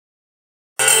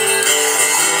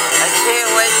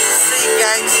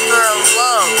gangster of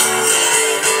love.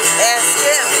 Ask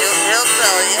him, he'll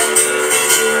tell you.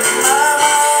 My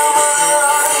mama,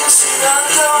 she done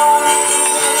told me,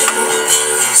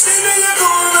 Stevie, you're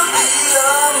gonna be a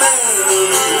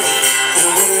man. And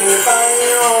when you find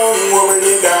your own woman,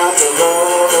 you got to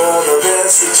love her the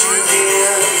best that you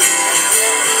can.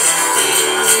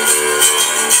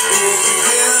 If you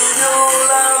give your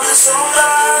love to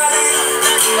somebody,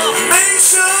 make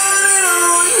sure they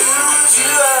don't use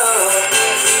you up.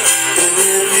 And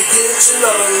if you get your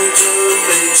love to,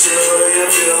 make sure you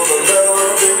feel the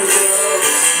love and love.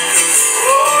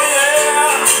 Oh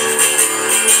yeah.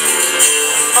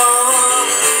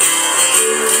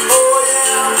 Oh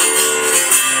yeah.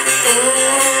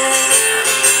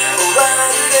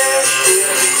 Right there. If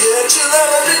you get your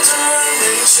love return,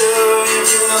 make sure you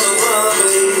feel the love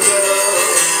and love.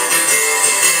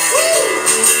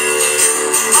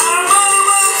 My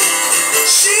mama,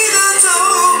 she done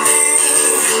told me,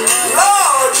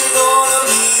 Lord, you're gonna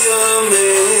be a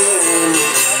man.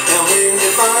 And when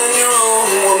you find your own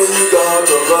woman, you got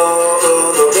to love her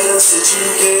the best that you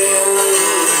can.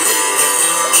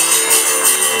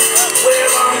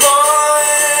 Well, I'm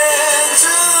going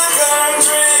to the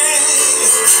country,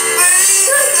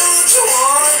 baby, don't you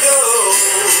wanna go?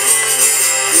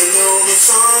 You know the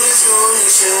sun is gonna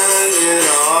shine in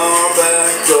our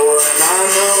back door, and I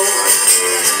know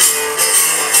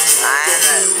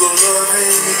that you will love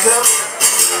and cup.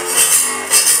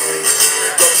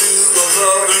 But you will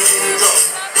love and